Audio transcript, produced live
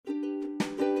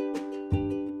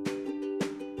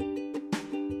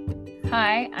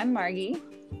Hi, I'm Margie.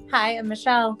 Hi, I'm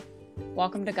Michelle.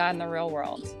 Welcome to God in the Real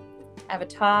World.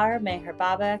 Avatar Meher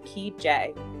Baba Ki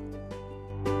Jai.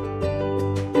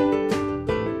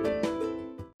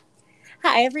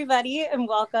 Hi, everybody, and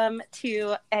welcome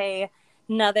to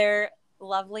another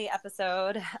lovely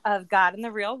episode of God in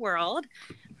the Real World.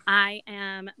 I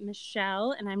am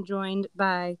Michelle, and I'm joined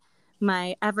by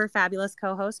my ever fabulous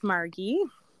co-host, Margie.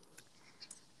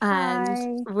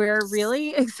 And we're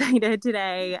really excited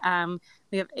today.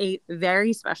 We have a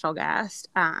very special guest,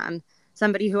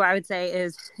 somebody who I would say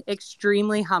is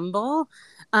extremely humble.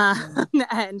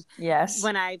 And yes,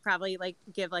 when I probably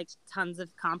give tons of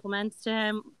compliments to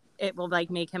him, it will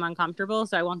make him uncomfortable.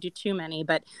 So I won't do too many.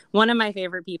 But one of my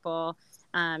favorite people,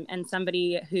 and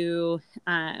somebody who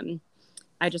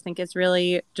I just think is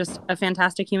really just a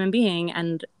fantastic human being,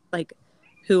 and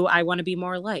who I want to be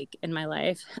more like in my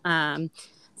life.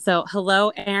 So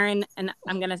hello, Aaron, and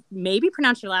I'm going to maybe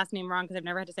pronounce your last name wrong because I've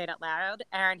never had to say it out loud.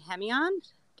 Aaron Hemion?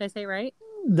 Did I say it right?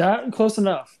 That close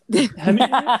enough. All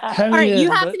right, you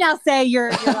have to now say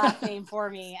your last name for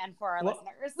me and for our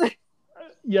listeners.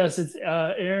 Yes, it's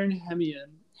Aaron Hemion.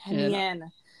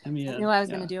 Hemion. I knew I was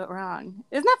going to do it wrong.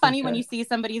 Isn't that funny when you see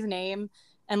somebody's name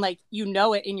and you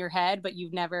know it in your head, but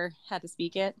you've never had to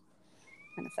speak it?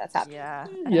 And if that's happened,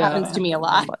 it happens to me a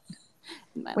lot.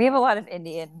 We have a lot of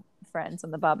Indian friends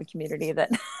in the Baba community that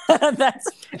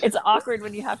it's awkward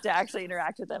when you have to actually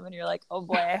interact with them and you're like, oh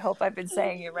boy, I hope I've been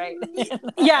saying it right.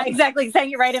 Yeah, exactly,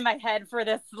 saying it right in my head for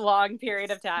this long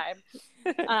period of time.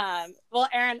 Well,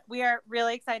 Aaron, we are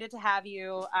really excited to have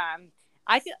you. I'm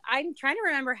trying to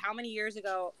remember how many years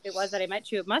ago it was that I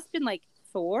met you. It must have been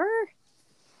 4.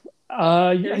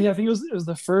 I think it was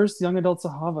the first Young Adult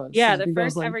Sahavas. Yeah, the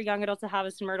first ever Young Adult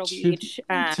Sahavas in Myrtle Beach.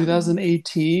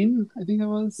 2018, I think it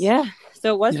was. Yeah,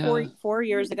 so it was 4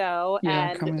 years ago,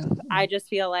 and I just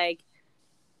feel like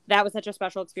that was such a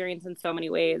special experience in so many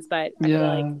ways. But I feel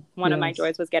like one of my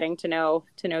joys was getting to know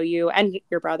you and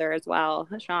your brother as well,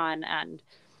 Sean. And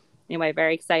anyway,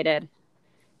 very excited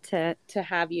to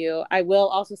have you. I will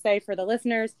also say for the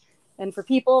listeners and for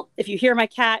people, if you hear my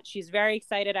cat, she's very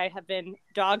excited. I have been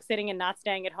dog sitting and not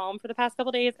staying at home for the past couple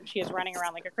of days, and she is running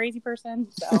around like a crazy person.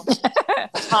 So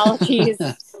apologies.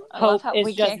 Hope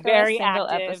is just very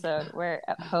active. Episode where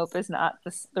Hope is not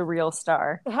the real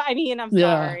star. I mean, I'm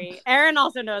sorry. Aaron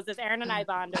also knows this. Aaron and I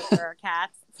bond over our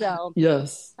cats. So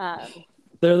yes,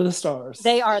 they're the stars.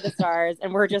 They are the stars,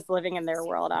 and we're just living in their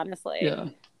world, honestly. Yeah.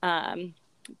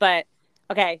 But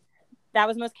okay. That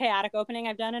was the most chaotic opening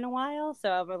I've done in a while, so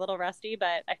I'm a little rusty,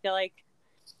 but I feel like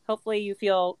hopefully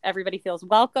everybody feels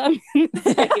welcome.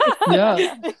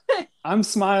 Yeah. I'm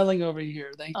smiling over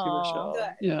here. Thank you, Michelle. Good.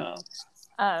 Yeah.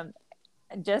 I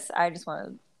just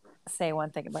want to say one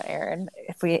thing about Aaron,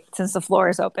 since the floor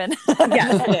is open.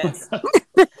 Yes, it is.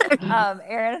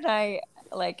 Aaron and I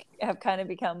have kind of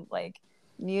become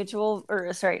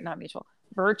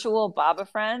virtual Baba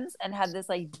friends, and had this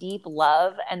deep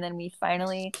love, and then we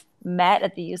finally met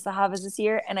at the Youth Sahavas this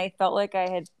year, and I felt like I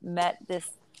had met this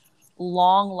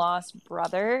long lost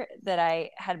brother that I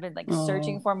had been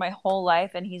searching for my whole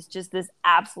life, and he's just this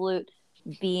absolute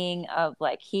being of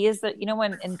he is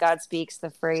when in God Speaks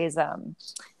the phrase you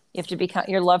have to become,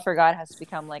 your love for God has to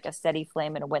become like a steady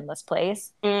flame in a windless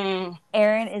place.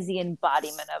 Aaron is the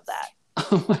embodiment of that.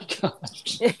 Oh my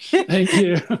gosh. Thank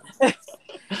you.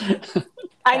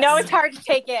 I know it's hard to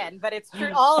take in, but it's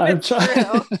true. All of it's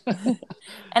true.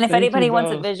 And if anybody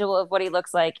wants a visual of what he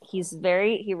looks like, he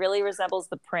really resembles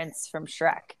the prince from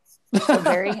Shrek. So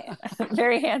very,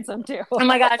 very handsome too. Oh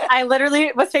my gosh. I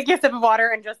literally was taking a sip of water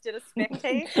and just did a snick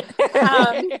taste.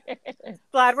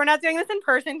 Glad we're not doing this in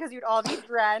person because you'd all be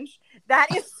drenched.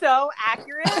 That is so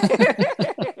accurate.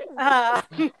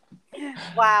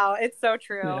 Wow. It's so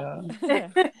true. Yeah.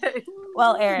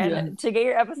 Well, Aaron, to get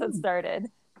your episode started,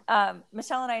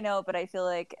 Michelle and I know, but I feel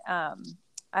like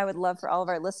I would love for all of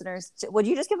our listeners would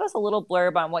you just give us a little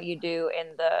blurb on what you do in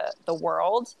the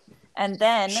world, and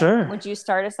then would you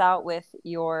start us out with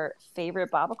your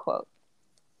favorite Baba quote?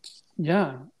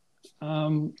 I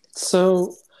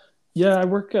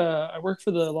work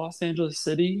for the Los Angeles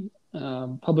City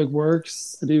Public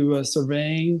Works. I do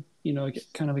surveying,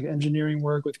 kind of engineering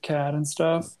work with CAD and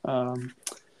stuff.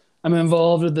 I'm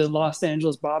involved with the Los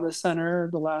Angeles Baba Center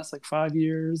the last 5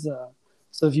 years.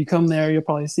 So if you come there, you'll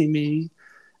probably see me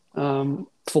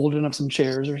folding up some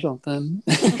chairs or something.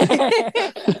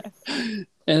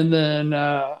 And then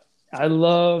I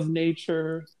love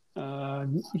nature.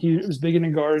 He was big into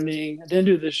gardening. I didn't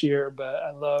do it this year, but I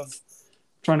love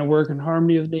trying to work in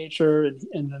harmony with nature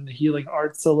and then the healing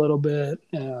arts a little bit.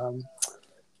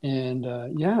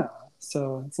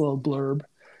 So it's a little blurb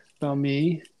about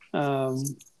me. Um,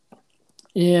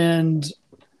 and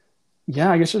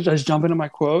yeah, I guess I'll just jump into my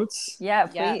quotes. Yeah,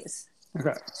 please.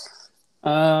 Okay.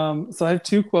 So I have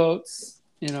two quotes.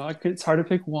 It's hard to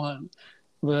pick one,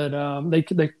 but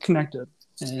they connected,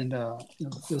 and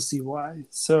you'll see why.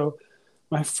 So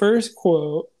my first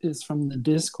quote is from the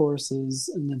discourses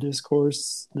in the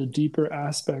discourse, the deeper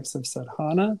aspects of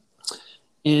sadhana,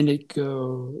 and it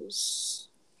goes.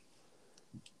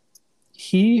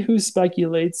 He who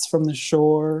speculates from the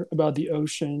shore about the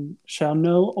ocean shall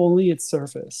know only its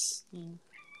surface,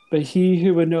 but he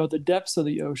who would know the depths of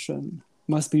the ocean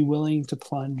must be willing to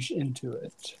plunge into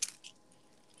it.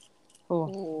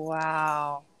 Oh.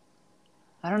 Wow.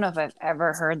 I don't know if I've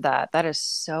ever heard that. That is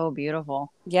so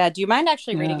beautiful. Yeah. Do you mind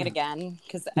actually reading it again?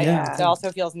 Because it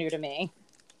also feels new to me.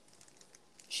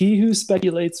 He who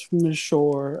speculates from the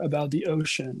shore about the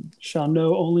ocean shall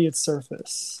know only its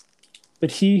surface,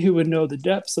 but he who would know the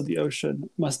depths of the ocean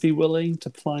must be willing to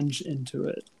plunge into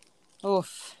it.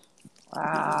 Oof.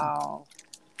 Wow.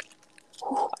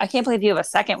 I can't believe you have a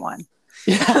second one.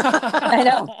 I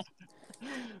know.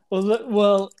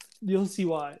 Well, you'll see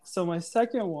why. So my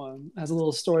second one has a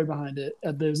little story behind it.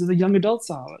 There's the young adults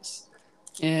house,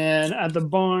 and at the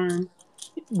barn,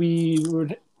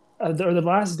 the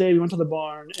last day we went to the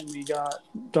barn and we got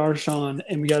darshan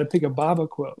and we got to pick a Baba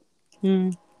quote.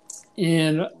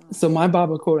 And so my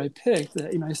Baba quote I picked,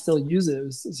 I still use it.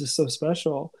 It's just so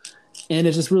special, and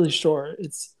it's just really short.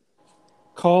 It's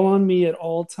call on me at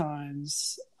all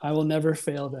times. I will never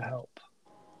fail to help.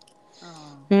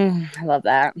 I love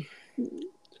that.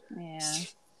 Yeah,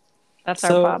 that's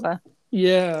our Baba.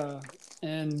 Yeah,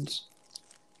 and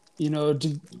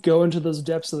to go into those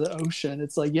depths of the ocean,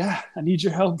 it's like, yeah, I need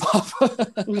your help,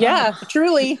 Baba. Yeah,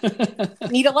 truly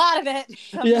need a lot of it.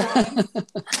 Yeah.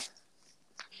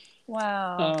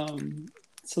 Wow.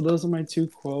 So those are my two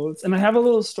quotes, and I have a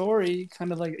little story,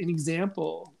 kind of like an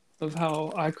example of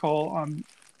how I call on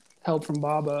help from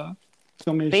Baba.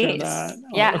 Do you want me to share that?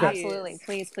 Yeah, absolutely.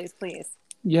 Please.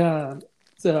 Yeah.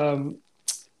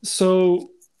 So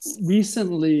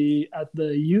recently at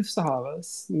the youth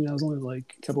Sahavas, it was only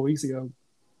like a couple of weeks ago,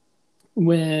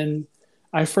 when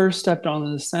I first stepped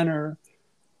on the center,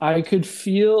 I could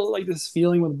feel like this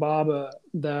feeling with Baba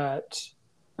that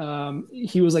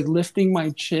he was like lifting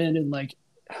my chin and like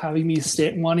having me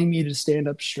wanting me to stand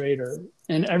up straighter.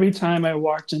 And every time I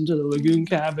walked into the lagoon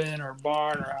cabin or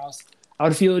barn or house, I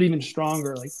would feel it even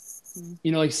stronger. Like,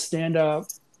 like stand up,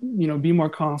 be more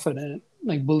confident,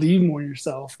 like believe more in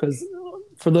yourself. Because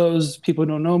for those people who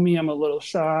don't know me, I'm a little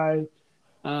shy.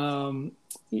 And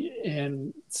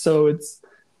so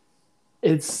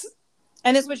it's.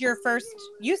 And this was your first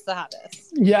youth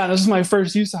Sahavas? Yeah, this was my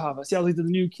first youth Sahavas. Yeah, I was like the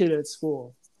new kid at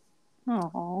school.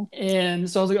 Oh. And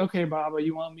so I was like, okay, Baba,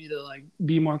 you want me to like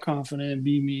be more confident,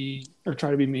 be me, or try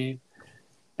to be me.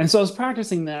 And so I was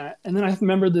practicing that. And then I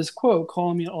remembered this quote,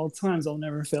 call me at all times, I'll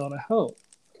never fail to help.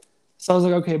 So I was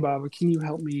like, okay, Baba, can you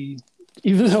help me?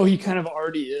 Even though he kind of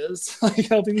already is like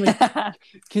helping me,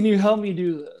 can you help me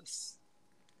do this?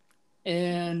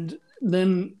 And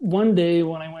then one day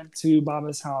when I went to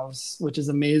Baba's house, which is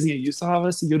amazing at Youth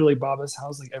Sahavas, you go to like Baba's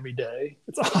house like every day.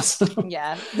 It's awesome.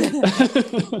 Yeah.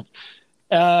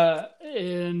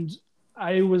 And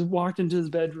I walked into his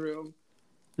bedroom,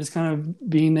 just kind of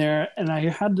being there, and I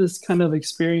had this kind of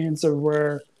experience of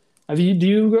where have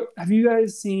you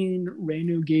guys seen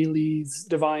Renu Gailey's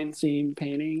Divine Theme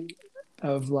painting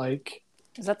of like,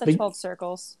 is that the 12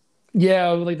 circles? Yeah,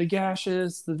 like the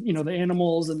gaseous, the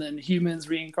animals, and then humans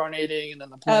reincarnating, and then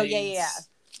the planes.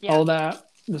 Yeah. All that,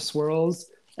 the swirls,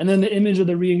 and then the image of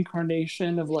the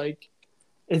reincarnation of like,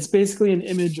 it's basically an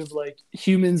image of like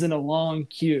humans in a long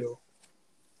queue,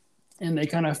 and they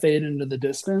kind of fade into the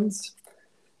distance.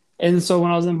 And so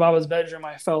when I was in Baba's bedroom,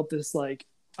 I felt this like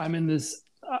I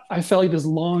felt like this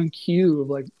long queue of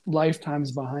like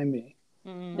lifetimes behind me,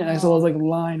 and I saw this like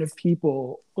line of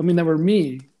people. I mean, that were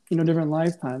me. Different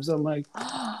lifetimes. So I'm like,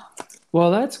 well,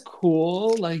 that's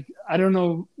cool. Like, I don't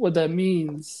know what that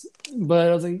means, but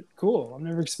I was like, cool. I've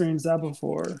never experienced that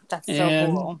before. That's so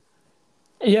cool.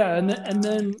 Yeah. And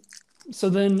then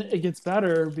it gets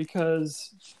better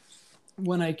because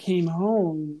when I came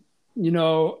home,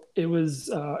 it was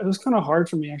kind of hard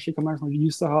for me actually coming back from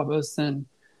Youth Sahavas.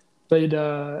 But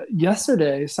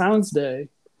yesterday, Silence Day,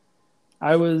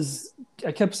 I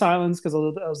kept silence because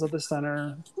I was at the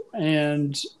center.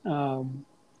 And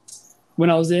when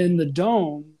I was in the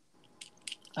dome,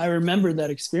 I remembered that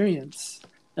experience.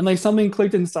 And like something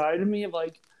clicked inside of me of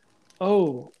like,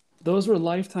 oh, those were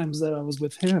lifetimes that I was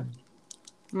with him.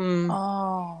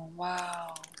 Oh,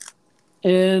 wow.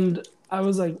 And I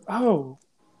was like, oh,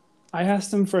 I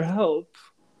asked him for help.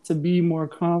 to be more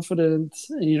confident,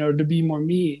 to be more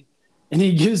me. And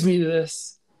he gives me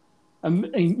this, a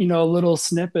little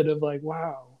snippet of like,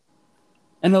 wow.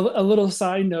 And a little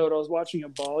side note, I was watching a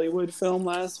Bollywood film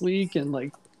last week, and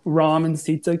like Ram and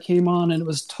Sita came on, and it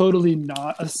was totally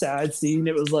not a sad scene.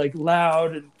 It was like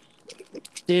loud and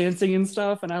dancing and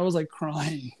stuff, and I was like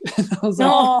crying. And I was like,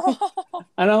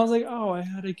 oh, I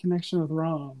had a connection with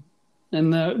Ram.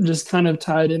 And that just kind of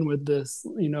tied in with this,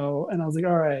 and I was like,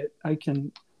 all right,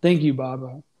 thank you,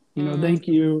 Baba. Thank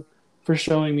you for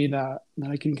showing me that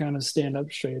I can kind of stand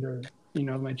up straighter,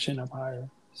 my chin up higher.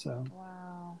 So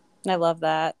wow. I love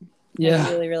that. Yeah.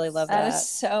 I really, really love that. That is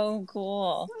so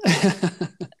cool.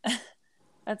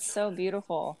 That's so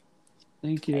beautiful.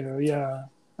 Thank you. Yeah.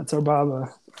 That's our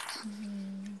Baba.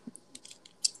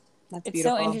 That's it's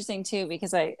beautiful. So interesting too,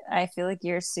 because I feel like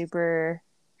you're super,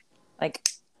 like,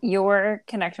 your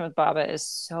connection with Baba is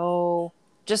so,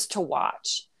 just to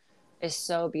watch, is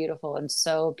so beautiful and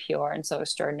so pure and so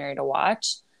extraordinary to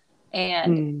watch.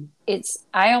 And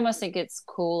I almost think it's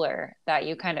cooler that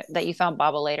you found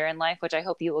Baba later in life, which I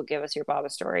hope you will give us your Baba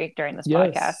story during this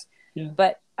podcast. Yeah.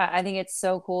 But I think it's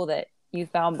so cool that you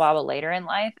found Baba later in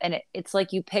life, and it's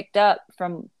like you picked up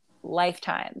from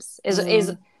lifetimes.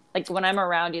 Is like, when I'm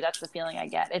around you, that's the feeling I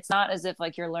get. It's not as if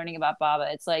like you're learning about Baba.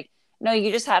 It's like, no,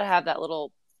 you just had to have that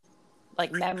little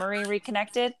like memory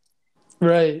reconnected.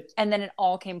 Right. And then it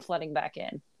all came flooding back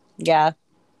in. Yeah.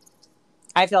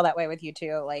 I feel that way with you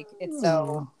too. Like it's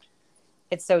so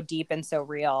deep and so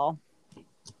real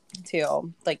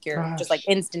too. Like you're just like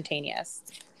instantaneous.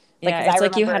 Like, yeah, it's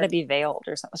like you had to be veiled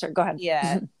or something. Sorry, go ahead.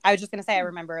 Yeah. I was just gonna say, I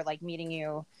remember like meeting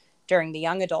you during the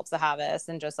young adults Sahavas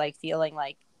and just like feeling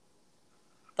like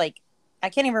I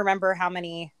can't even remember how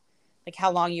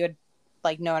long you had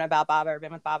like known about Baba or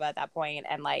been with Baba at that point,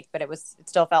 and like, but it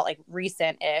still felt like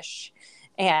recent-ish,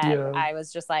 and I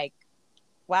was just like,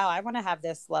 wow, I want to have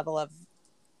this level of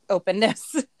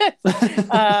openness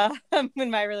in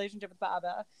my relationship with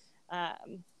Baba.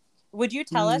 Would you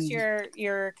tell us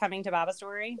your coming to Baba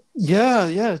story?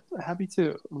 Yeah, happy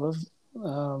to. Love.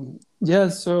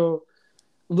 So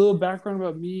a little background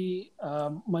about me.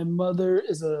 My mother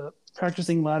is a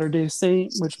practicing Latter-day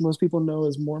Saint, which most people know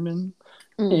as Mormon,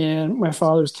 and my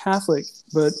father's Catholic.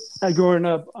 But growing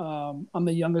up, I'm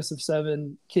the youngest of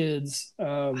 7 kids.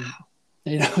 And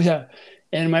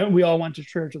we all went to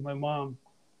church with my mom,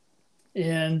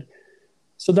 and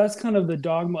so that's kind of the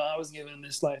dogma I was given in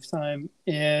this lifetime.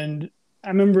 And I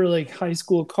remember like high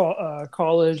school,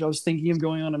 college, I was thinking of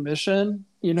going on a mission,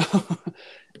 mainly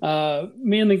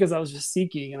because I was just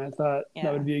seeking, and I thought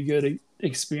that would be a good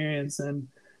experience.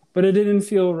 But it didn't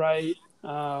feel right.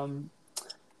 And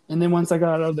then once I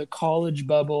got out of the college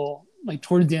bubble, like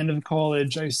towards the end of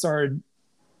college, I started,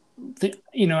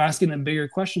 asking them bigger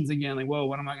questions again. Like, whoa,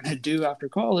 what am I going to do after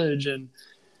college? And,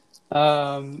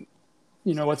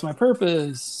 what's my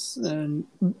purpose? And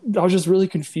I was just really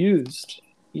confused,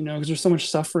 because there's so much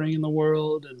suffering in the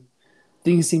world and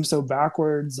things seem so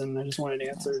backwards, and I just wanted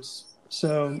answers.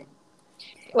 So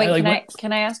wait,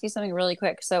 can I ask you something really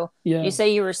quick? So you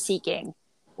say you were seeking.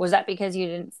 Was that because you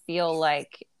didn't feel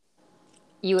like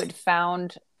you had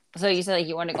found, so you said like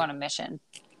you wanted to go on a mission.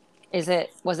 Was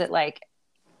it like,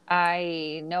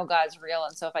 I know God's real,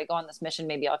 and so if I go on this mission,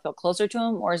 maybe I'll feel closer to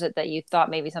him? Or is it that you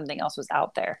thought maybe something else was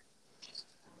out there?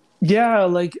 Yeah,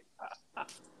 like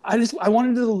I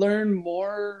wanted to learn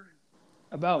more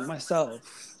about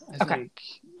myself, I think.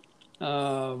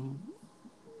 And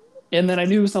then I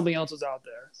knew something else was out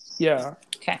there. Yeah.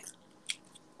 Okay.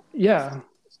 Yeah.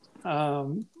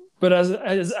 But as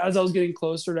I was getting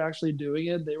closer to actually doing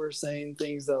it, they were saying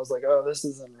things that I was like, oh, this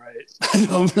isn't right.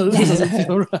 This doesn't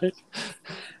feel right.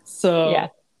 So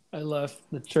I left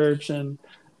the church, and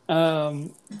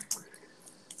and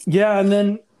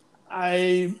then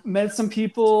I met some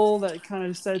people that kind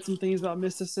of said some things about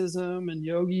mysticism and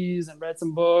yogis, and read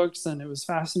some books, and it was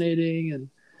fascinating, and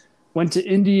went to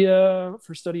India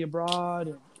for study abroad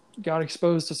and got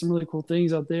exposed to some really cool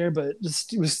things out there, but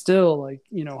just was still like,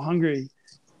 hungry.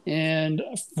 And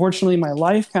fortunately, my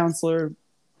life counselor,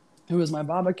 who was my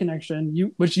Baba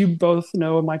connection, which you both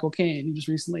know, Michael Caine, you just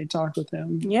recently talked with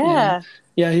him. Yeah.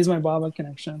 Yeah, he's my Baba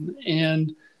connection.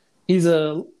 And he's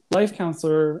a life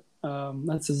counselor.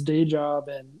 That's his day job,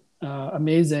 and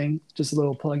amazing. Just a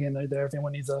little plug in right there if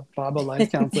anyone needs a Baba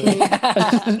life counselor.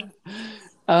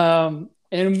 And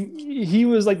he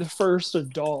was like the first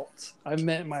adult I've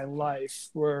met in my life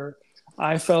where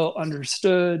I felt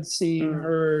understood, seen,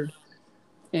 heard,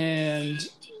 and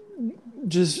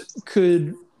just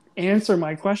could answer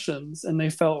my questions, and they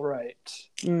felt right.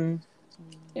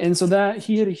 And so that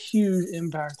he had a huge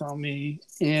impact on me.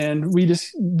 And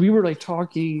we were like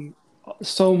talking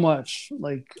so much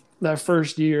like that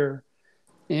first year.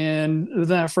 And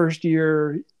that first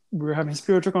year, we were having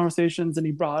spiritual conversations, and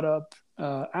he brought up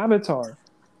Avatar,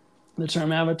 the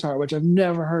term Avatar, which I've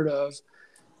never heard of.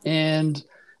 And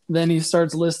then he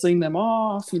starts listing them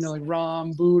off, like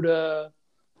Ram, Buddha,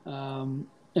 and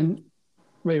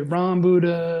Ram,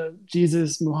 Buddha,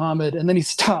 Jesus, Muhammad, and then he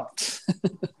stopped.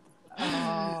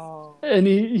 Oh. And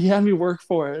he had me work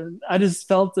for it. And I just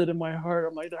felt it in my heart.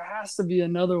 I'm like, there has to be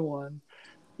another one.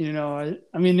 I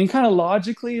mean, and kind of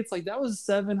logically, it's like that was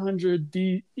 700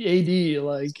 AD.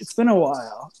 Like, it's been a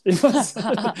while. It was.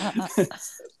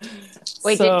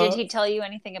 Wait, did he tell you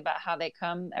anything about how they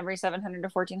come every 700 to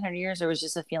 1400 years, or was it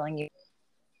just a feeling you? It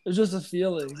was just a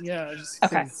feeling, yeah.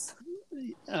 Okay.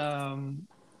 And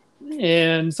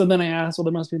so then I asked, well,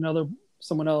 there must be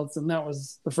someone else, and that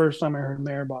was the first time I heard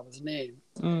Meher Baba's name.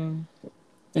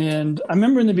 And I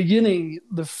remember in the beginning,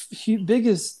 the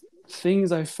biggest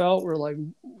things I felt were like,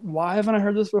 why haven't I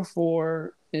heard this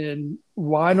before? And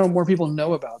why don't more people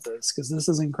know about this? Because this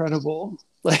is incredible.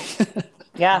 Like,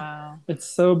 yeah, wow. It's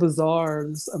so bizarre,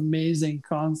 this amazing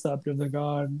concept of the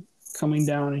God coming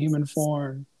down in human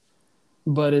form,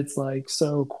 but it's like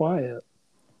so quiet,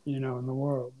 in the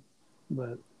world.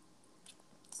 But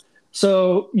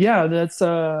so yeah, that's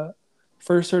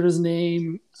first heard his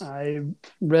name. I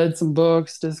read some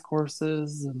books,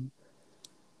 discourses, and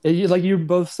like you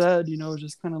both said,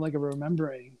 just kind of like a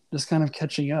remembering, just kind of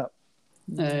catching up.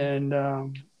 And I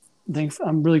think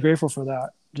I'm really grateful for that.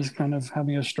 Just kind of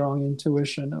having a strong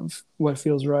intuition of what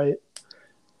feels right.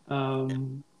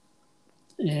 And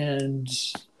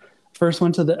first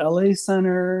went to the LA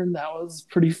Center. That was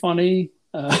pretty funny.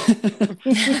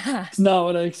 It's not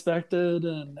what I expected.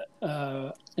 And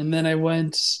then I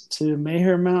went to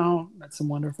Mayher Mount, met some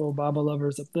wonderful Baba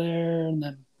lovers up there, and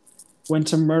then went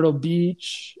to Myrtle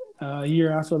Beach a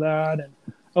year after that. And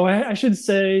I should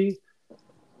say,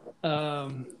 a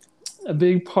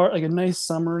big part, like a nice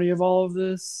summary of all of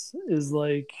this is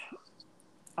like,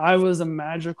 I was a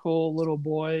magical little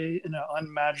boy in an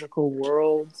unmagical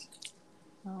world.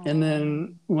 Aww. And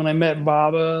then when I met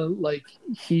Baba, like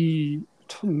he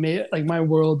made, like my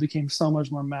world became so much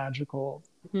more magical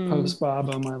post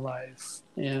Baba in my life.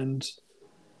 And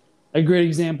a great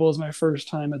example is my first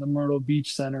time at the Myrtle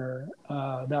Beach Center.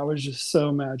 That was just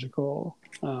so magical.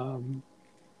 And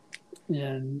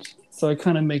so it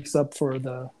kind of makes up for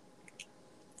the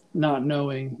not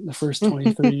knowing the first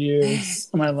 23 years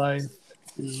of my life.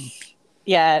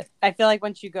 Yeah, I feel like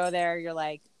once you go there, you're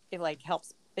like, it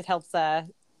helps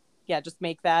just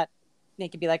make it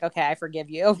be like, okay, I forgive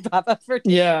you, Papa, for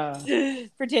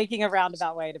taking a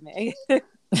roundabout way to me.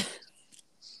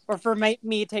 Or for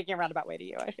me taking a roundabout way to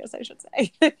you, I guess I should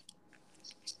say.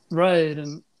 Right.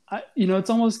 And it's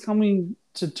almost coming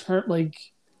to turn, like,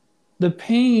 the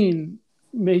pain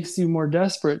makes you more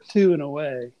desperate too, in a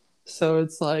way. So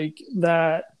it's like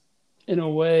that, in a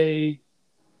way,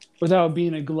 without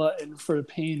being a glutton for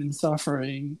pain and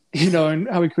suffering, and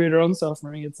how we create our own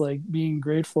suffering. It's like being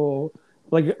grateful,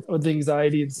 like with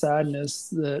anxiety and sadness,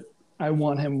 that I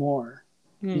want him more.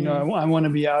 I want to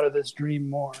be out of this dream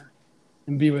more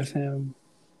and be with him.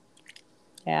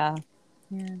 Yeah.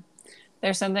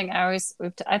 There's something I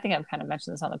think I've kind of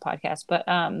mentioned this on the podcast, but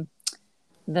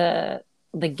the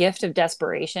gift of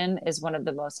desperation is one of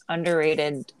the most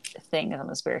underrated things on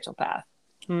the spiritual path.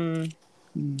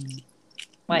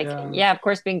 Like, yeah, of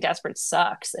course, being desperate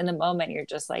sucks. In the moment, you're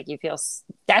just like, you feel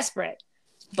desperate.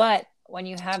 But when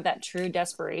you have that true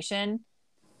desperation,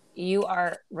 you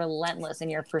are relentless in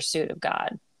your pursuit of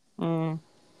God.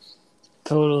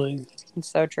 Totally. It's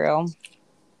so true.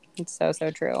 It's so,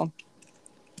 so true.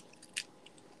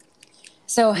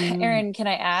 So, Aaron, can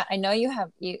I add? I know you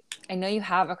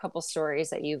have a couple stories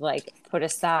that you've like put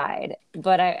aside,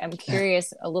 but I'm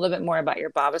curious a little bit more about your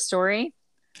Baba story.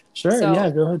 Sure. So yeah,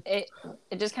 go ahead.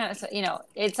 It just kind of,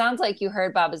 it sounds like you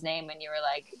heard Baba's name and you were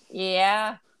like,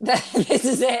 yeah, this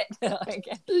is it. Like,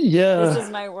 this is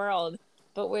my world.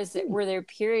 But were there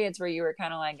periods where you were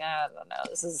kind of like, I don't know,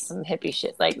 this is some hippie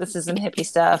shit. Like, this is some hippie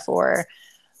stuff, or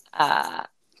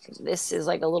this is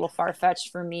like a little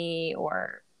far-fetched for me,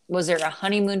 or was there a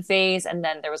honeymoon phase and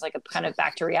then there was like a kind of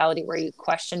back to reality where you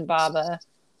questioned Baba?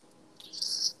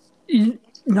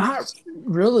 Not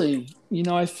really.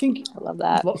 I think I love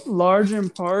that. Large in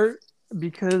part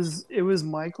because it was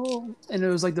Michael, and it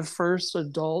was like the first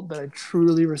adult that I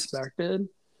truly respected,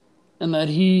 and that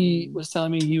he was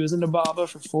telling me he was into Baba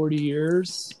for 40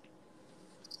 years.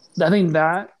 I think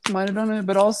that might have done it,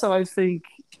 but also I think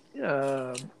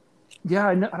yeah,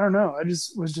 I don't know. I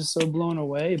just was just so blown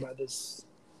away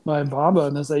by Baba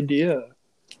and this idea.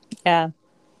 Yeah.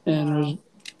 And it was,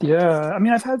 yeah, I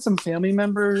mean, I've had some family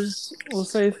members will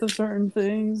say for certain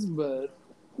things, but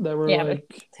that were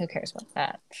like, who cares about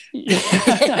that?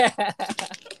 Yeah.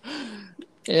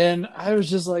 And I was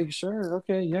just like, sure,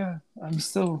 okay, yeah, I'm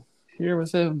still here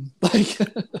with him. Like,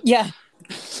 yeah.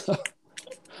 so,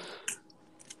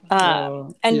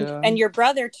 and your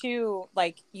brother too,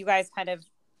 like you guys kind of,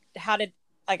 how did,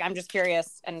 like, I'm just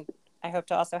curious, and I hope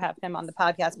to also have him on the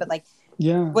podcast, but like,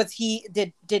 was he,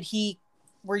 did he,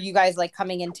 were you guys like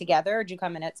coming in together, or did you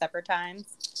come in at separate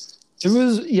times? It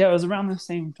was around the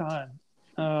same time.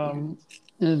 And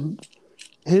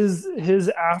his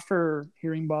after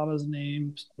hearing Baba's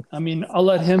name, I mean, I'll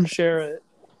let him share it,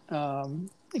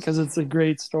 because it's a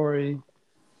great story.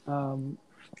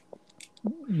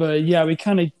 But yeah, we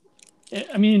kind of,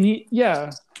 I mean, I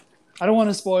don't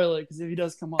want to spoil it because if he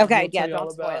does come on, okay, he'll tell you don't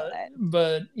all about spoil it.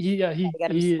 But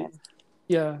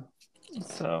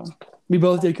so we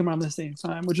both did come around the same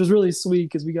time, which was really sweet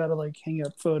because we got to like hang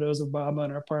up photos of Baba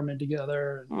in our apartment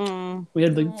together. And we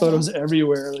had like photos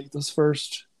everywhere, like those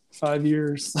first 5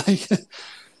 years. Like,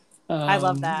 I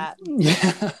love that.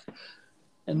 Yeah,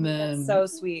 and then that's so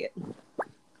sweet.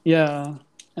 Yeah,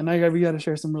 and we got to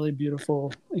share some really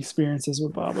beautiful experiences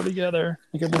with Baba together,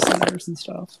 like at the centers and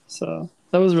stuff. So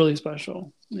that was really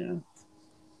special. Yeah.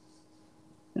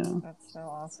 That's so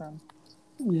awesome.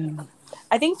 Yeah,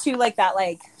 I think too, like that,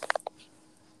 like,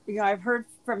 you know, I've heard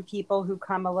from people who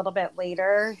come a little bit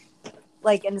later,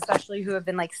 like, and especially who have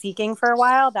been like seeking for a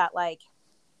while, that like,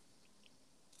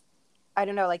 I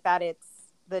don't know, like that it's,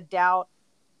 the doubt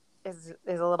is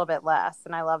a little bit less,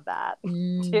 and I love that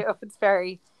too. It's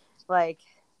very like,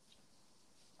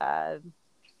 I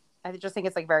just think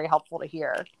it's like very helpful to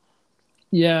hear.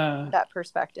 Yeah, that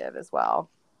perspective as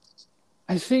well.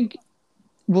 I think,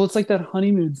 well, it's like that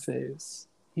honeymoon phase.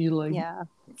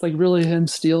 It's like really him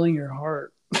stealing your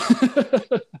heart.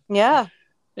 Yeah.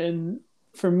 And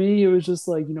for me, it was just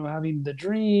like, you know, having the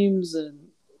dreams and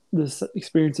the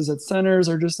experiences at centers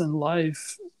or just in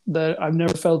life that I've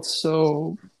never felt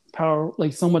so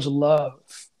like so much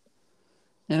love.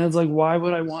 And it's like, why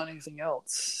would I want anything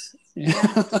else?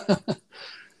 Yeah.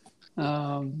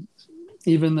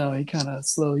 Even though he kind of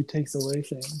slowly takes away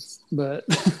things, but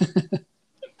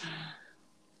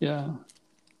yeah.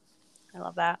 I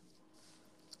love that.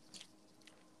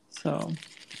 So,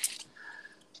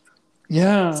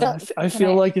 yeah, so, I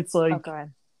feel like it's like. Oh, go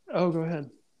ahead. Oh, go ahead.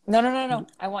 No.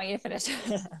 I want you to finish.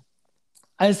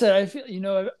 I said, I feel, you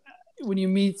know, when you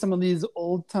meet some of these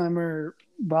old timer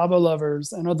Baba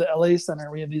lovers, I know the LA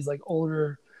Center, we have these like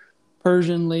older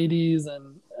Persian ladies,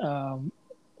 and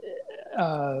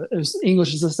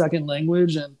English is a second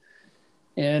language,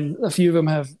 and a few of them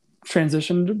have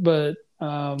transitioned, but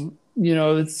you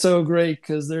know, it's so great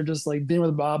because they're just like been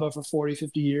with Baba for 40,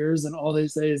 50 years, and all they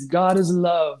say is God is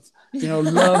love, you know,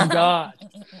 love God.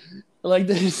 Like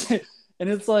they say, and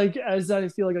it's like, as I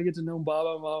feel like I get to know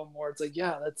Baba more, it's like,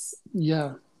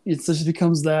 it just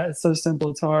becomes that. It's so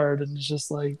simple, it's hard, and it's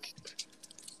just like,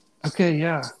 okay,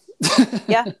 yeah.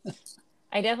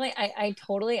 I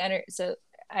totally so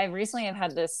I recently have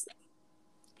had this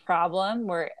problem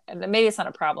where maybe it's not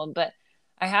a problem, but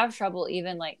I have trouble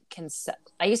even like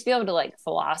I used to be able to like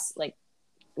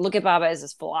look at Baba as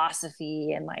his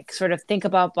philosophy and like sort of think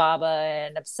about Baba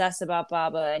and obsess about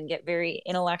Baba and get very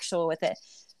intellectual with it.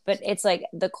 But it's like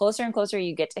the closer and closer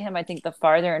you get to him, I think the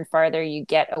farther and farther you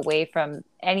get away from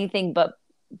anything but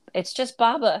it's just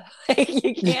Baba.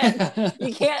 you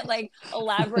can't like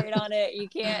elaborate on it. You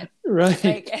can't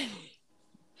right.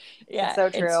 It's so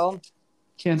true.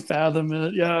 Can't fathom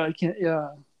it. Yeah, I can't. Yeah,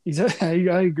 exactly.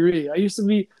 I agree. I used to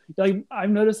be like, I've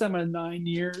noticed that my 9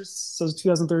 years, so it's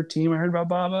 2013 when I heard about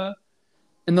Baba.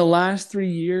 In the last 3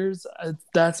 years,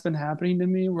 that's been happening to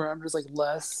me where I'm just like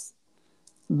less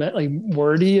like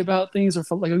wordy about things, or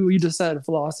like we just said,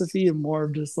 philosophy, and more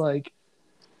of just like,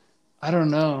 I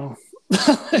don't know.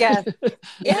 Yeah,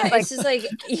 it's just like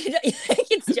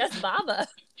it's just Baba.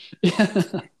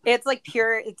 Yeah. It's like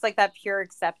pure. It's like that pure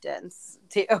acceptance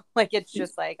too. Like it's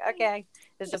just like, okay,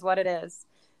 it's just what it is.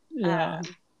 Yeah.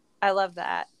 I love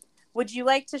that. Would you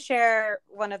like to share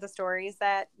one of the stories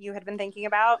that you had been thinking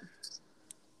about?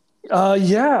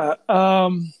 Yeah.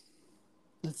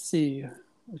 Let's see.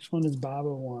 Which one does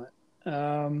Baba want?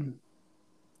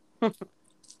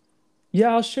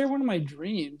 Yeah, I'll share one of my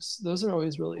dreams. Those are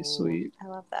always really sweet. I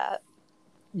love that.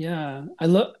 Yeah.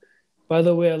 By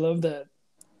the way, I love that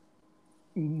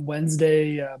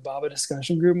Wednesday Baba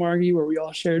discussion group, Margie, where we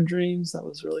all shared dreams. That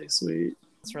was really sweet.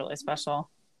 It's really special.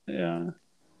 Yeah.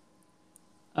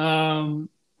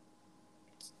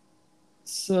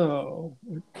 So,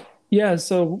 yeah,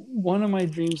 so one of my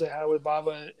dreams I had with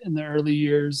Baba in the early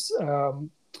years.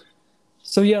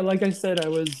 So, yeah, like I said, I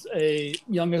was a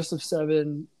youngest of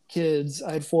 7 kids.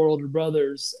 I had 4 older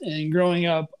brothers. And growing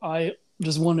up, I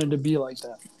just wanted to be like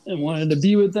them and wanted to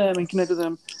be with them and connect with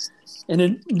them. And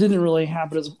it didn't really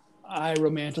happen as I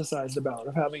romanticized about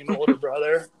of having an older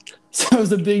brother. So it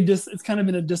was it's kind of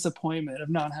been a disappointment of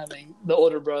not having the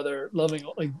older brother loving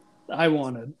like I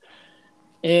wanted.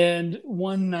 And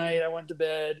one night I went to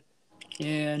bed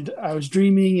and I was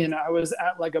dreaming and I was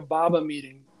at like a Baba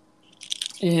meeting.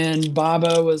 And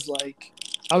Baba was like,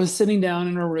 I was sitting down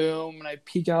in a room and I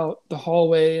peek out the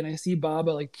hallway and I see Baba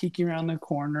like peeking around the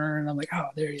corner and I'm like, oh,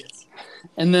 there he is.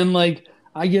 And then like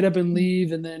I get up and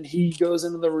leave and then he goes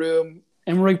into the room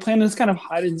and we're like playing this kind of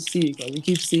hide and seek. Like we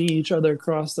keep seeing each other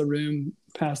across the room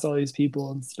past all these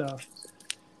people and stuff.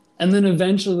 And then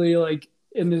eventually, like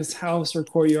in this house or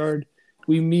courtyard,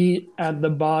 we meet at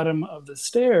the bottom of the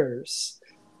stairs.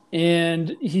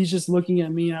 And he's just looking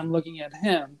at me and I'm looking at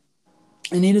him.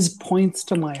 And he just points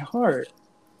to my heart.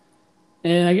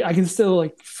 And I can still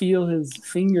like feel his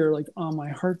finger like on my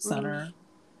heart center.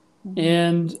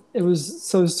 And it was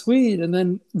so sweet.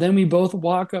 And then we both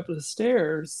walk up the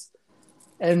stairs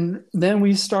and then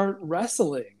we start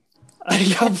wrestling.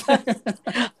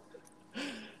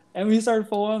 And we started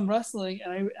full on wrestling.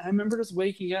 And I remember just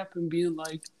waking up and being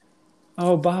like,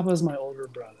 oh, Baba's my older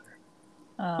brother.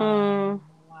 Oh,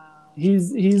 wow.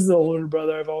 He's the older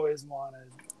brother I've always wanted.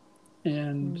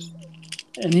 And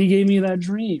he gave me that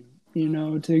dream,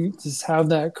 to just have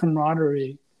that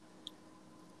camaraderie,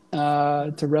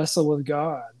 to wrestle with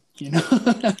God,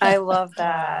 I love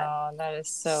that. Wow, that is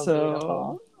so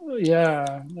beautiful.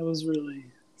 Yeah, that was really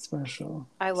special.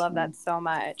 I love that so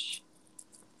much.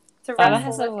 Baba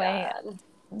has a way.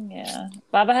 Yeah,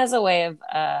 Baba has a way of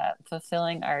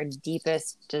fulfilling our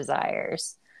deepest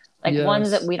desires, like ones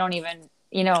that we don't even,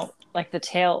 like the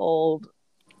tale old.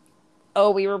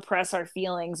 Oh, we repress our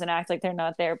feelings and act like they're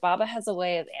not there. Baba has a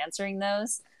way of answering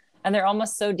those, and they're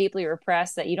almost so deeply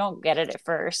repressed that you don't get it at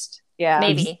first. Yeah,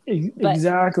 maybe.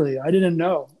 Exactly. I didn't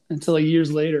know until like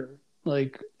years later,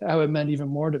 like how it meant even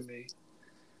more to me.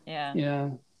 Yeah.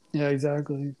 Yeah,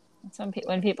 exactly.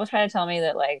 When people try to tell me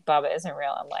that like Baba isn't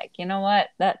real, I'm like, you know what?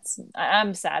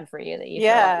 I'm sad for you that you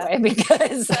feel that way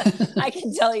because I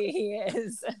can tell you he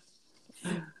is.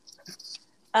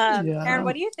 Aaron,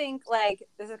 what do you think? Like,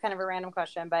 this is kind of a random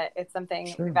question, but it's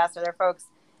something we've asked other folks,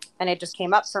 and it just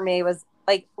came up for me. Was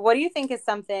like, what do you think is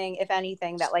something, if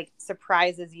anything, that like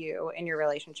surprises you in your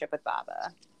relationship with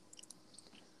Baba?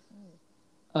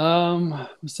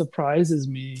 Surprises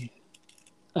me.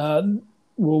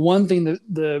 Well, one thing that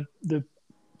the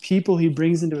people he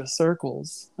brings into his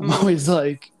circles, I'm always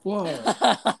like, whoa,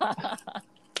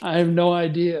 I have no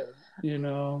idea,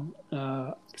 because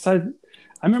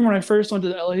I remember when I first went to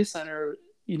the LA Center,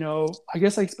 I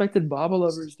guess I expected Baba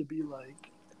lovers to be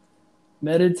like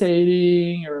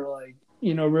meditating or like,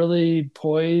 really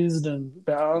poised and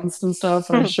balanced and stuff.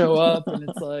 And I show up and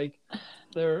it's like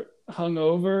they're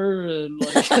hungover and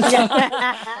like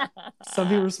some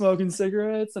people are smoking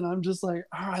cigarettes and I'm just like,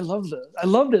 oh, I loved it. I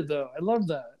loved it though. I love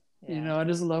that. Yeah. I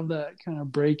just love that kind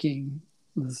of breaking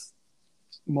this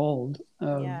mold.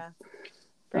 Breaking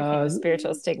the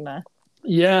spiritual stigma.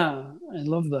 Yeah, I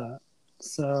love that.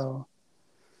 So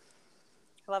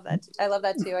I love that. I love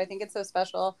that too. I think it's so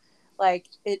special. Like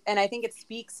it, and I think it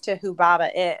speaks to who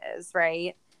Baba is,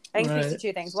 right? I think it speaks to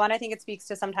two things. One, I think it speaks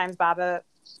to sometimes Baba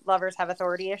lovers have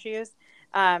authority issues.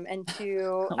 And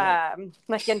two,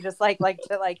 like, and just like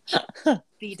to like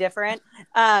be different.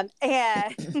 And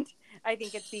I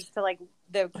think it speaks to like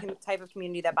the type of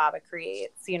community that Baba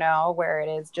creates, where it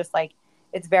is just like,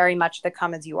 it's very much the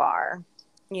come as you are,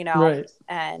 right.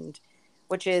 And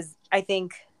which is, I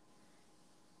think,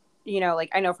 like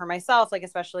I know for myself, like,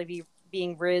 especially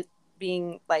being risen.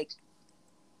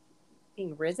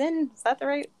 Is that the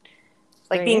right?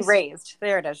 Like being raised.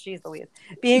 There it is. She's Louise.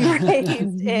 Being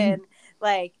raised in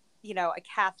like, a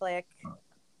Catholic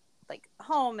like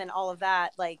home and all of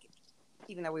that, like,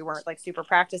 even though we weren't like super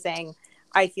practicing,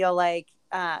 I feel like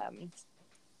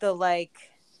the like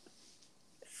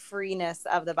freeness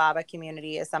of the Baba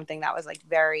community is something that was like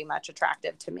very much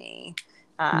attractive to me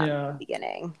in the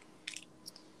beginning.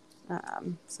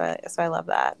 So I love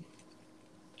that.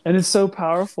 And it's so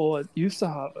powerful at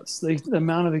Yusahavas. The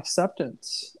amount of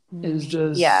acceptance is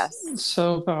just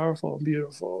so powerful and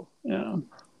beautiful. Yeah,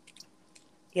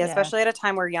 especially at a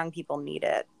time where young people need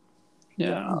it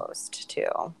the most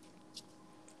too.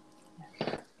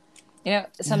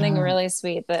 Something really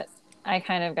sweet that I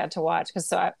kind of got to watch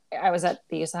because I was at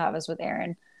the Yusahavas with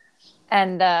Aaron,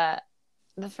 and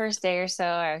the first day or so,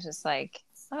 I was just like,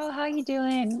 oh, how you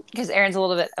doing? Because Aaron's a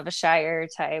little bit of a shyer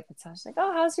type. And so I was like,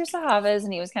 oh, how's your Sahavas?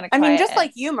 And he was kind of quiet. I mean, just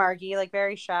like you, Margie, like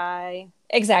very shy.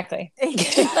 Exactly.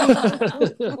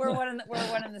 we're one in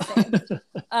the same.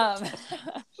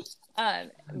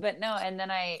 But no, and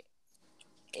then I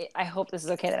hope this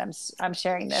is okay that I'm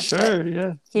sharing this. Sure,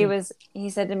 yeah. He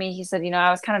said to me,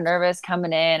 I was kind of nervous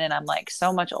coming in, and I'm like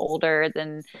so much older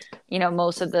than,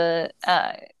 most of the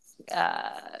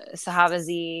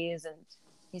Sahavazis, and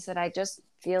he said, I just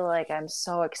feel like I'm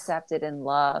so accepted and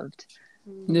loved.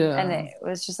 Yeah. And it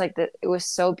was just like it was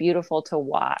so beautiful to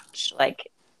watch. Like,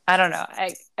 I don't know.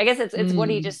 I guess it's what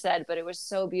he just said, but it was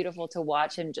so beautiful to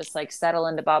watch him just like settle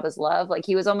into Baba's love. Like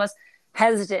he was almost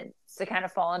hesitant to kind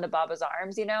of fall into Baba's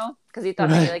arms, because he thought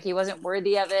maybe like he wasn't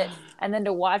worthy of it. And then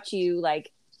to watch you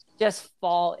like just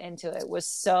fall into it was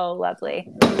so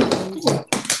lovely.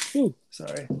 Ooh,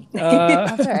 sorry.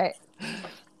 That's all right.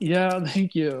 Yeah,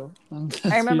 thank you.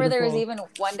 I remember there was even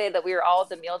one day that we were all at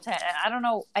the meal tent, and I don't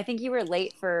know, I think you were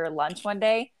late for lunch one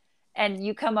day, and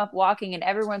you come up walking and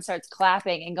everyone starts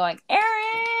clapping and going,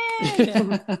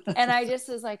 Aaron! And I just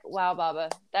was like, wow, Baba,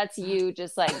 that's you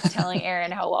just like telling Aaron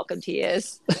how welcome he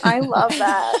is. I love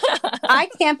that. I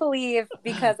can't believe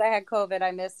because I had COVID,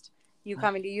 I missed you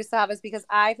coming to Usahabas, because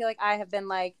I feel like I have been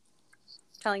like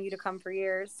telling you to come for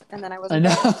years, and then I wasn't. I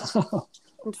know.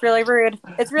 It's really rude.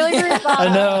 It's really rude, Baba.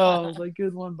 I know. I was like,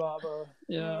 good one, Baba.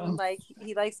 Yeah. Like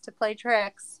he likes to play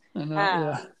tricks. I know.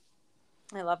 Yeah.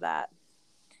 I love that.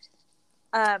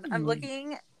 I'm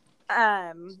looking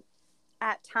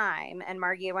at time, and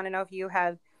Margie, I want to know if you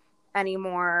have any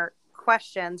more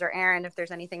questions, or Aaron, if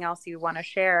there's anything else you want to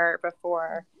share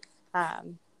before we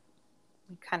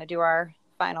kind of do our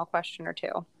final question or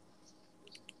two.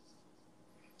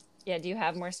 Yeah, do you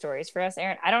have more stories for us,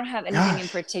 Aaron? I don't have anything in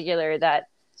particular that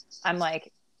I'm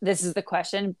like, this is the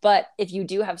question, but if you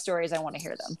do have stories, I want to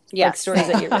hear them. Yeah, like stories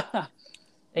that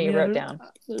you wrote down.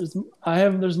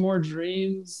 There's more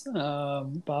dreams,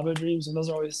 Baba dreams, and those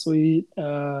are always sweet.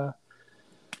 There's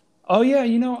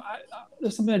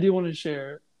something I do want to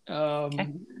share.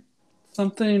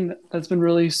 Something that's been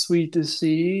really sweet to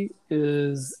see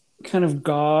is kind of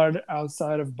God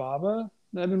outside of Baba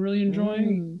that I've been really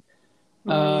enjoying.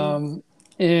 And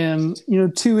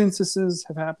two instances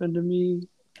have happened to me.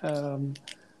 I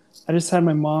just had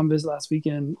my mom visit last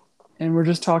weekend, and we're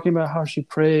just talking about how she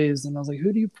prays, and I was like,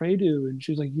 who do you pray to? And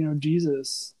she was like,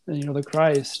 Jesus, and the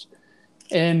Christ.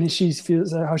 And she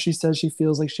feels how she says she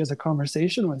feels like she has a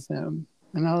conversation with him.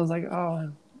 And I was like,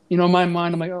 oh, in my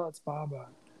mind I'm like, oh, it's Baba.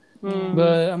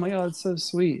 But I'm like, oh, it's so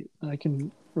sweet, and I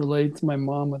can relate to my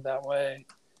mom with that way.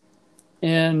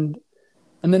 And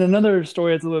then another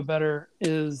story that's a little bit better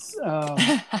is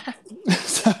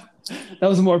that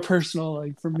was more personal,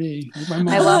 like for me. Like my mom.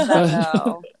 I love that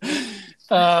though.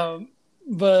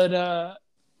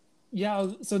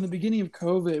 So in the beginning of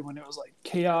COVID, when it was like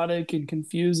chaotic and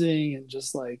confusing and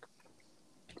just like,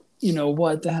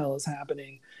 what the hell is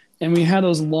happening? And we had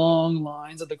those long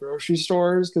lines at the grocery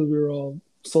stores because we were all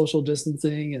social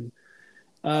distancing. And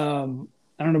I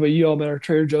don't know about you all, but our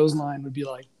Trader Joe's line would be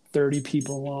like 30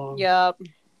 people long. Yep.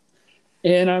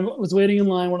 And I was waiting in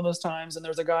line one of those times, and there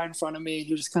was a guy in front of me.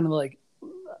 He was just kind of like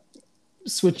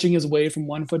switching his weight from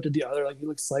one foot to the other. Like he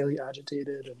looked slightly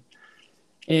agitated.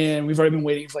 And we've already been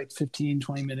waiting for like 15,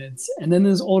 20 minutes. And then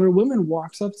this older woman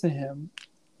walks up to him,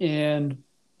 and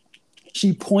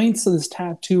she points to this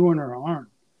tattoo on her arm.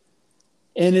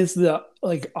 And it's the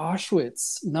like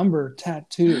Auschwitz number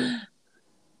tattoo.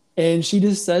 And she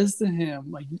just says to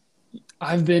him, like,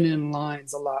 I've been in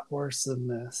lines a lot worse than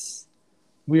this.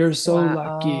 We are so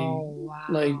lucky. Wow.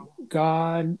 Like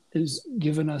God has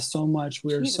given us so much.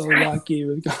 We are so lucky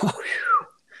with God.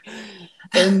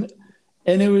 and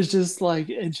it was just like,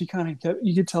 and she kind of kept,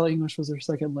 you could tell English was her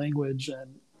second language.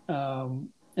 And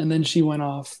then she went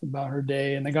off about her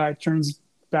day, and the guy turns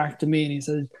back to me and he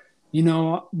said,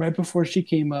 right before she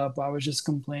came up, I was just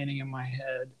complaining in my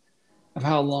head of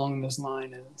how long this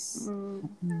line is.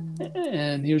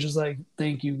 And he was just like,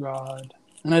 thank you, God.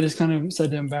 And I just kind of said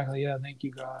to him back, like, yeah, thank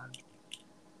you, God.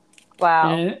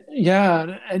 Wow. And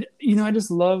I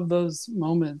just love those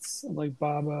moments of like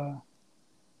Baba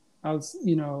out,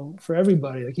 for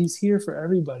everybody. Like he's here for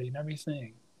everybody and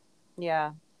everything.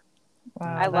 Yeah.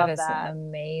 Wow. I love that.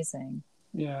 Amazing.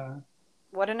 Yeah.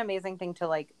 What an amazing thing to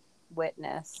like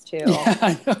witness too. Yeah,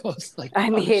 I know. It's like,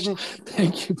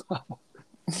 thank you, Baba.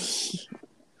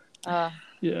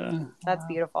 Yeah. That's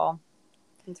beautiful.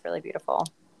 It's really beautiful.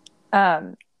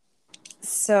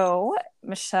 So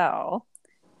Michelle,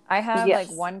 I have like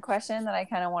one question that I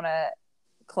kind of want to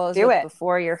close with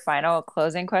before your final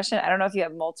closing question? I don't know if you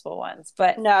have multiple ones,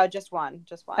 but no, just one.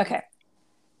 Okay.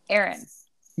 Aaron.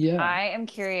 Yeah. I am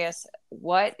curious,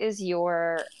 what is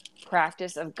your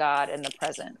practice of God in the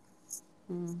present?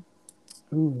 Ooh,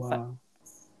 wow.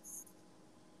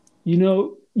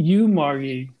 You,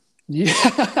 Margie.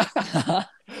 Yeah.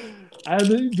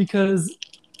 Because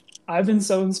I've been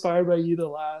so inspired by you the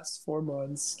last 4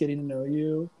 months, getting to know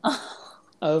you,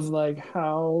 of like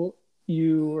how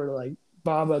you were like,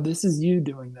 Baba, this is you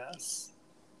doing this.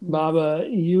 Baba,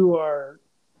 you are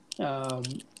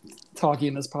talking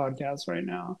in this podcast right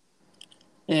now.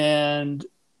 And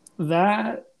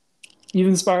that you've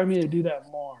inspired me to do that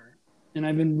more. And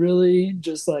I've been really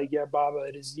just like, yeah, Baba,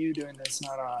 it is you doing this,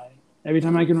 not I. Every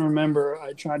time I can remember,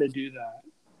 I try to do that.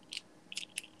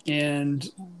 And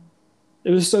it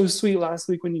was so sweet last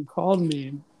week when you called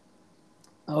me.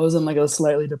 I was in like a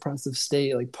slightly depressive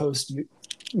state, like post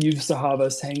Youth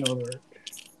Sahavas hangover.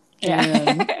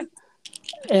 Yeah.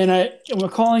 And we're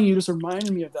calling you just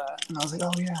reminded me of that. And I was like,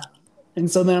 oh yeah. And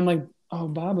so then I'm like, oh,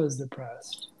 Baba's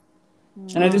depressed.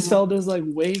 And I just felt this like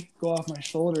weight go off my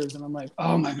shoulders. And I'm like,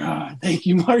 oh my God, thank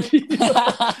you, Margie. And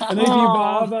thank you,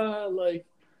 Baba. Like,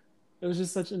 it was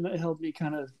just it helped me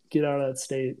kind of get out of that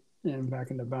state and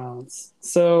back into balance.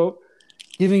 So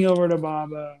giving over to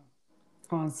Baba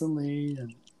constantly,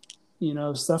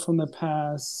 and stuff from the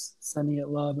past, sending it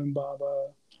love and Baba,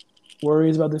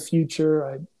 worries about the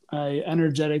future. I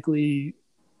energetically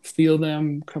feel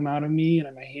them come out of me and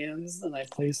in my hands, and I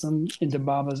place them into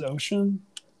Baba's ocean,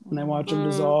 and I watch them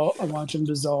dissolve. I watch them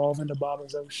dissolve into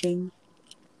Baba's ocean.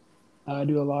 I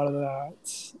do a lot of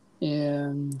that,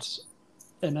 and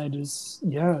I just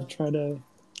try to,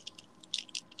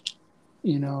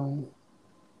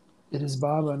 it is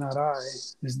Baba, not I,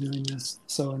 who's doing this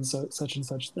so and so such and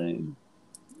such thing.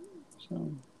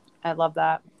 So I love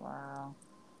that. Wow.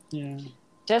 Yeah.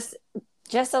 Just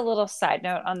a little side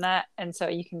note on that, and so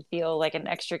you can feel like an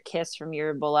extra kiss from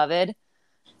your beloved.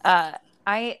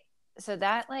 So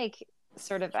that like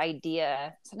sort of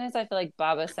idea, sometimes I feel like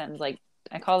Baba sends like,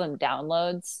 I call them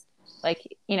downloads, like,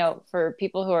 for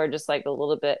people who are just like a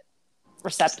little bit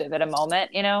receptive at a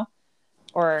moment,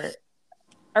 or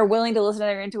are willing to listen to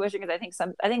their intuition. Because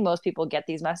I think most people get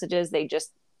these messages, they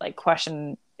just like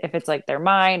question if it's like their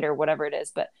mind or whatever it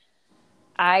is. But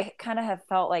I kind of have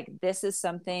felt like this is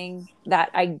something,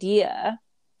 that idea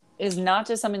is not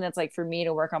just something that's like for me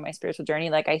to work on my spiritual journey.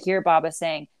 Like I hear Baba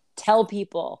saying, tell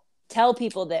people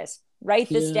this, write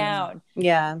this down.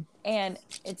 Yeah. And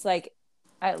it's like,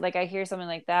 I hear something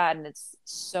like that, and it's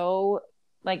so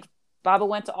like Baba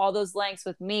went to all those lengths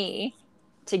with me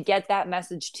to get that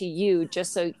message to you,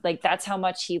 just so like that's how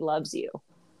much he loves you.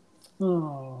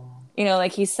 Oh.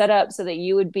 Like he set up so that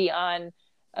you would be on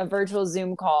a virtual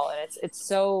Zoom call, and it's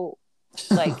so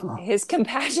like his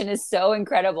compassion is so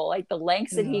incredible. Like the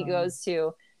lengths that he goes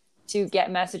to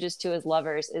get messages to his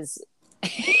lovers is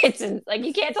like,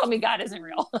 you can't tell me God isn't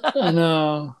real. I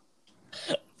know.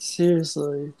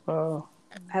 Seriously. Wow.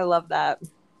 I love that.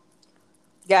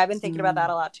 Yeah, I've been thinking about that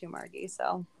a lot too, Margie.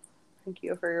 So thank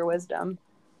you for your wisdom.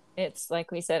 It's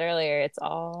like we said earlier, it's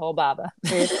all Baba.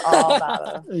 It's all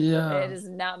Baba. Yeah. It is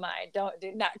not mine. Do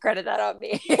not credit that on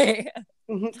me.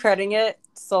 Crediting it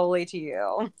solely to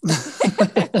you.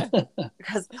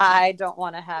 Because I don't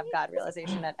want to have God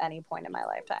realization at any point in my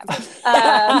lifetime.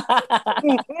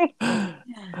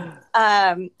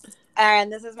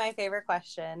 And this is my favorite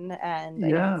question. And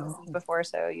before,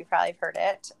 so you've probably heard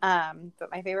it. But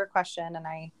my favorite question, and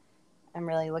I'm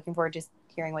really looking forward to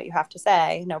hearing what you have to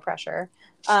say. No pressure.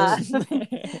 Sure.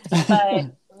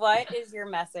 But what is your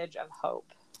message of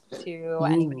hope to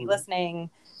anybody listening,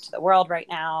 to the world right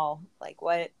now? Like,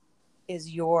 what is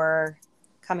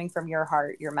coming from your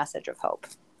heart, your message of hope?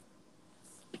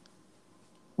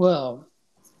 Well,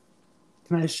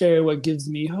 can I share what gives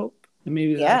me hope? And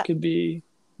maybe that could be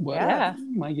what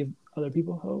might give other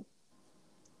people hope.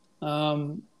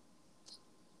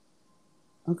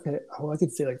 Okay. Well, I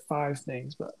could say like 5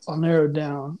 things, but I'll narrow it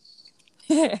down.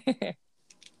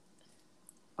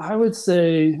 I would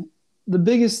say the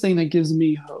biggest thing that gives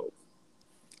me hope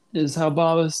is how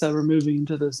Baba said we're moving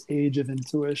into this age of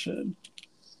intuition,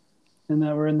 and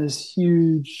that we're in this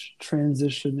huge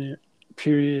transition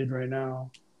period right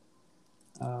now.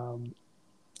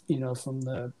 From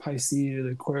the Pisces to the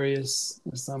Aquarius,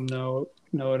 as some know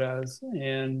it as,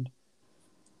 and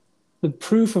the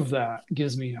proof of that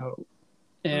gives me hope.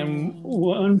 And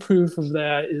one proof of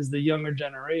that is the younger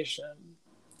generation.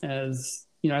 As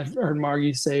I've heard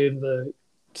Margie say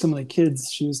some of the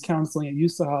kids she was counseling at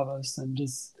Youth Sahavas, and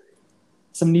just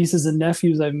some nieces and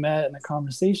nephews I've met in the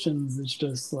conversations. It's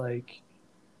just like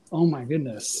oh my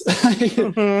goodness,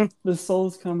 the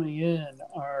souls coming in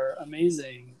are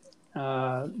amazing.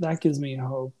 That gives me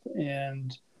hope.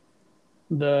 And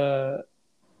the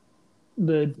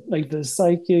like the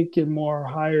psychic and more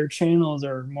higher channels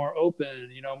are more open,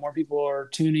 more people are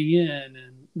tuning in,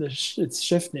 and it's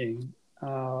shifting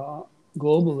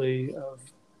globally.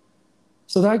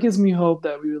 So that gives me hope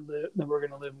that we're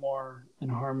going to live more in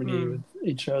harmony with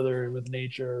each other and with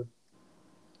nature.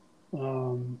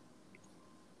 And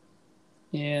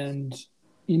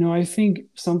I think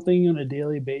something on a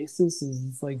daily basis is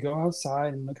it's like, go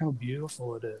outside and look how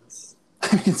beautiful it is.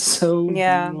 It's so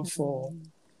beautiful,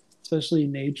 especially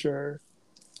nature.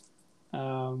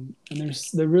 And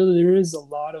there is a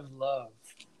lot of love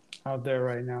out there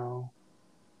right now,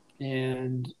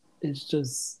 and it's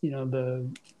just the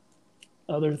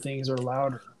other things are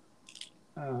louder,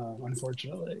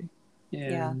 unfortunately.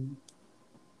 And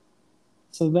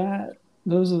so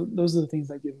those are the things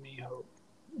that give me hope.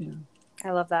 Yeah,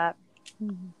 I love that.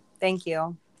 Thank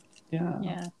you.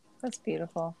 Yeah, that's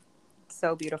beautiful.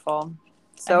 So beautiful.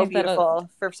 So beautiful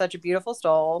for such a beautiful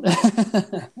soul.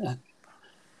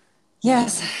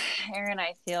 Yes, Erin,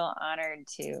 I feel honored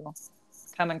to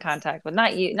come in contact with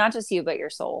not just you, but your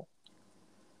soul.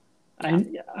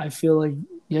 I feel like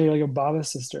you're like a Baba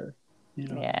sister.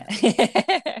 Yeah.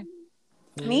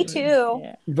 Me too.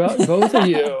 Yeah. Both of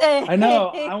you. I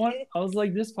know. I was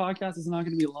like, this podcast is not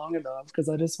going to be long enough because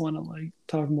I just want to like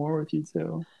talk more with you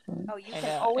too. Oh, you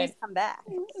can always come back.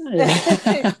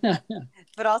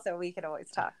 But also we can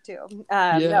always talk too. No,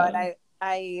 and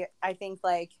I think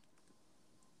like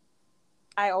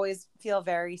I always feel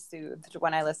very soothed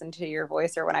when I listen to your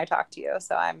voice or when I talk to you.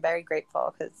 So I'm very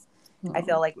grateful because I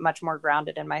feel like much more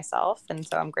grounded in myself. And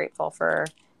so I'm grateful for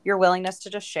your willingness to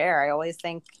just share. I always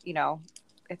think,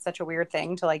 it's such a weird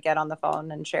thing to like get on the phone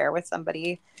and share with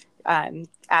somebody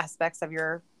aspects of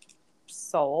your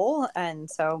soul. And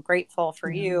so grateful for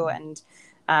you. And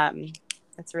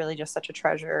it's really just such a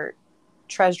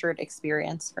treasured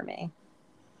experience for me.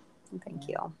 And thank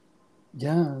you.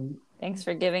 Yeah. Thanks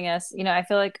for giving us, I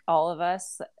feel like all of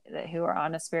us who are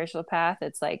on a spiritual path,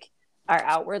 it's like our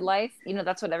outward life,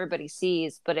 that's what everybody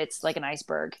sees, but it's like an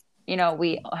iceberg.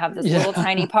 We have this little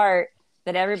tiny part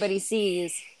that everybody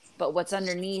sees, but what's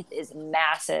underneath is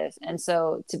massive. And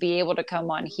so to be able to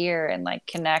come on here and like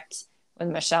connect with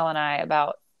Michelle and I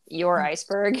about your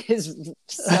iceberg is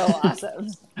so awesome.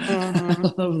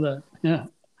 I love that. Yeah.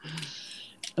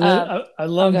 I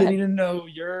love getting to know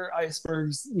your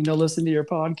icebergs, listen to your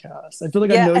podcast. I feel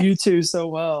like I know you two so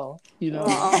well,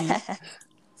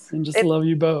 and just love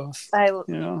you both.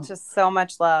 Just so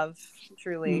much love,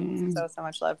 truly. So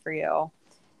much love for you.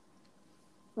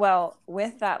 Well,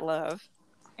 with that love,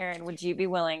 Erin, would you be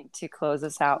willing to close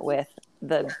us out with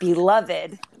the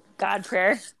beloved God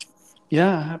prayer?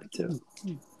 Yeah, happy to.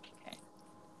 Okay.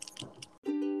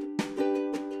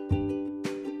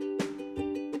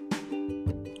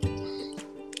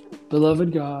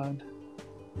 Beloved God,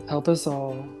 help us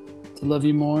all to love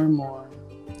you more and more,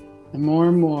 and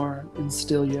more, and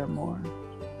still yet more,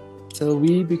 till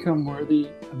we become worthy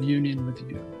of union with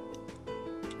you.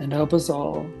 And help us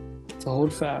all to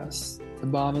hold fast to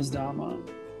Baba's Dhamma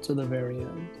to the very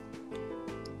end.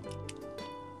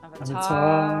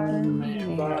 Avatar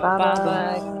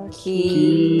Baba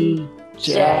Ki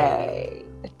Jai.